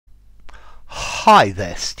Hi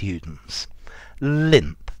there, students.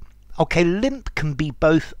 Limp. Okay, limp can be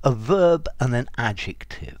both a verb and an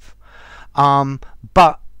adjective,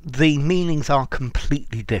 but the meanings are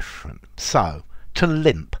completely different. So, to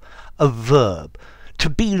limp, a verb. To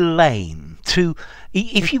be lame,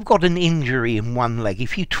 if you've got an injury in one leg,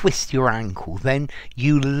 if you twist your ankle, then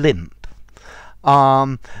you limp.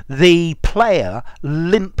 The player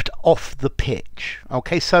limped off the pitch.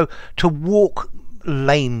 Okay, so to walk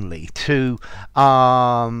lamely, to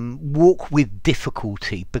walk with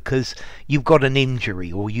difficulty because you've got an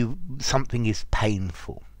injury or something is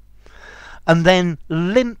painful. And then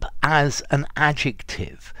limp as an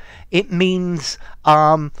adjective, it means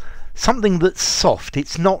something that's soft,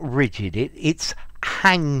 it's not rigid, it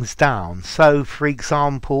hangs down. So for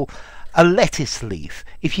example, a lettuce leaf,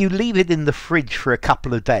 if you leave it in the fridge for a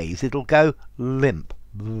couple of days, it'll go limp.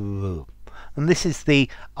 And this is the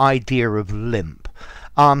idea of limp.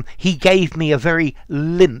 He gave me a very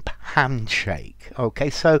limp handshake. Okay,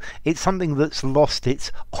 so it's something that's lost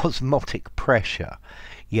its osmotic pressure.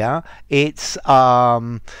 Yeah, it's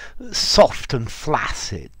soft and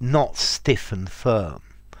flaccid, not stiff and firm.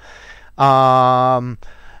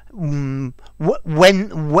 When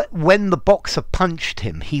the boxer punched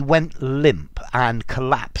him, he went limp and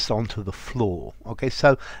collapsed onto the floor. Okay,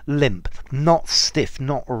 so limp, not stiff,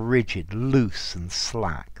 not rigid, loose and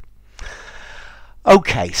slack.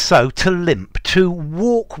 Okay, so to limp, to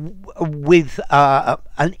walk with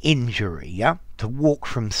an injury, yeah? To walk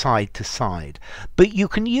from side to side. But you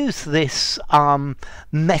can use this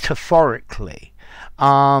metaphorically.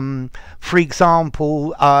 For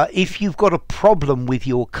example, if you've got a problem with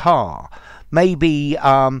your car, maybe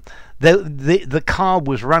the car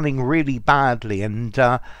was running really badly and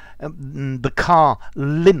the car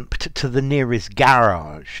limped to the nearest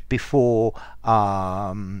garage before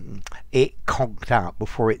it conked out,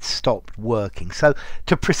 before it stopped working. So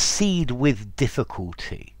to proceed with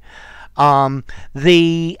difficulty.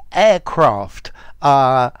 The aircraft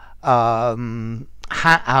had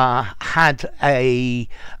a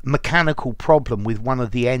mechanical problem with one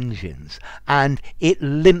of the engines and it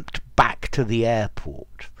limped back to the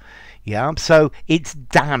airport. Yeah, so it's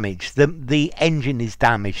damaged, the engine is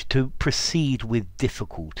damaged, to proceed with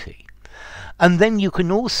difficulty. And then you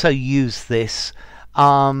can also use this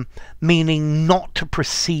meaning not to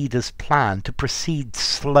proceed as planned, to proceed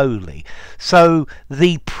slowly. So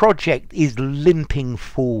the project is limping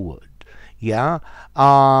forward. Yeah,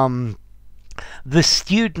 the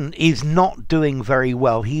student is not doing very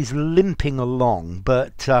well. He's limping along,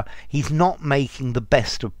 but he's not making the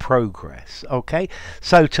best of progress. Okay,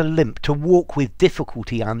 so to limp, to walk with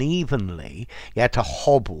difficulty, unevenly, yeah, to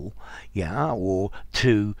hobble, yeah, or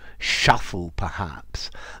to shuffle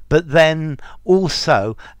perhaps. But then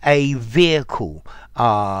also a vehicle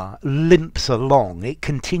limps along. It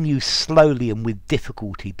continues slowly and with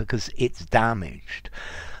difficulty because it's damaged.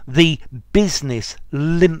 The business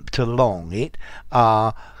limped along. It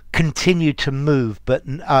continued to move, but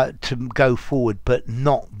to go forward, but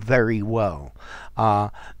not very well.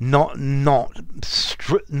 Not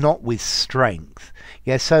with strength.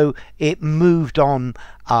 Yeah, so it moved on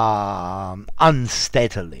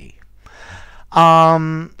unsteadily.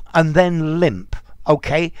 And then limp.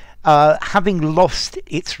 Okay, having lost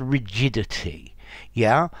its rigidity.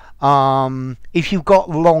 Yeah, if you've got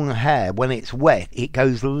long hair, when it's wet, it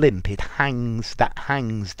goes limp. It hangs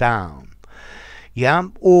down. Yeah,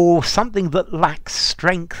 or something that lacks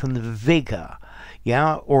strength and vigor.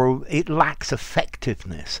 Yeah, or it lacks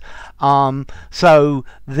effectiveness. So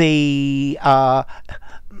the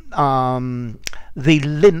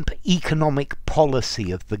limp economic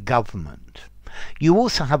policy of the government. You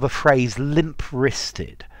also have a phrase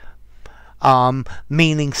limp-wristed.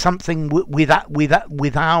 Meaning something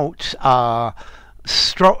without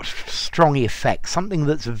strong effect, something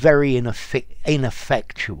that's very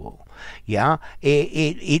ineffectual. Yeah,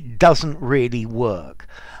 it doesn't really work.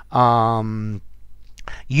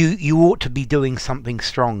 You ought to be doing something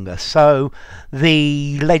stronger. So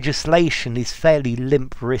the legislation is fairly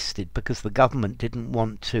limp-wristed because the government didn't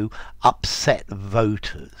want to upset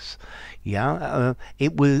voters. Yeah,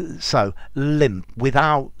 it was so limp,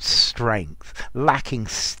 without strength, lacking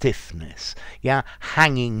stiffness. Yeah,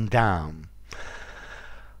 hanging down.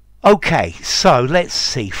 Okay, so let's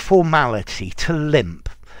see, formality, to limp.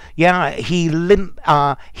 Yeah, he limped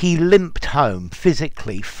home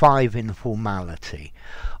physically, 5 in formality.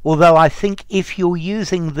 Although I think if you're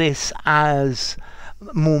using this as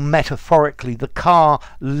more metaphorically, the car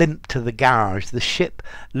limped to the garage, the ship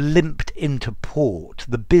limped into port,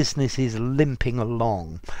 the business is limping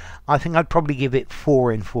along. I think I'd probably give it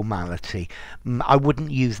 4 informality. I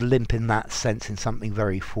wouldn't use limp in that sense in something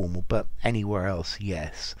very formal, but anywhere else,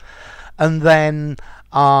 yes. And then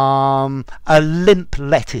a limp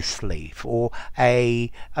lettuce leaf, or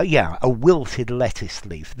a wilted lettuce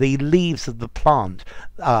leaf. The leaves of the plant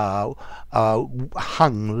hung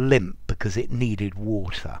limp because it needed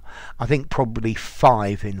water. I think probably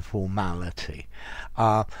 5 informality.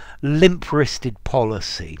 Limp-wristed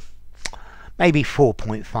policy. Maybe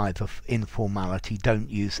 4.5 of informality. Don't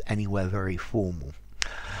use anywhere very formal.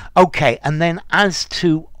 Okay, and then as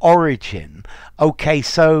to origin, okay,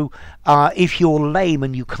 so if you're lame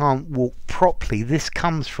and you can't walk properly, this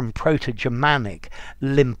comes from Proto-Germanic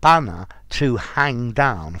limpana, to hang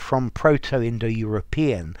down, from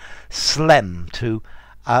Proto-Indo-European slem, to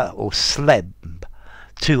or sleb,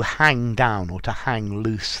 to hang down or to hang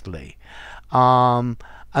loosely, and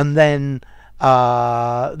then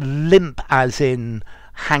limp as in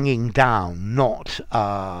hanging down, not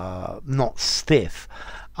stiff,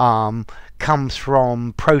 comes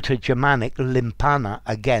from Proto-Germanic limpana,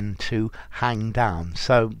 again to hang down.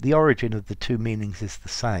 So the origin of the two meanings is the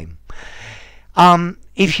same.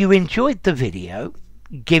 If you enjoyed the video,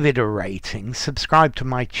 give it a rating, subscribe to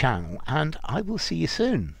my channel, and I will see you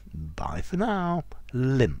soon. Bye for now.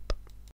 Limp.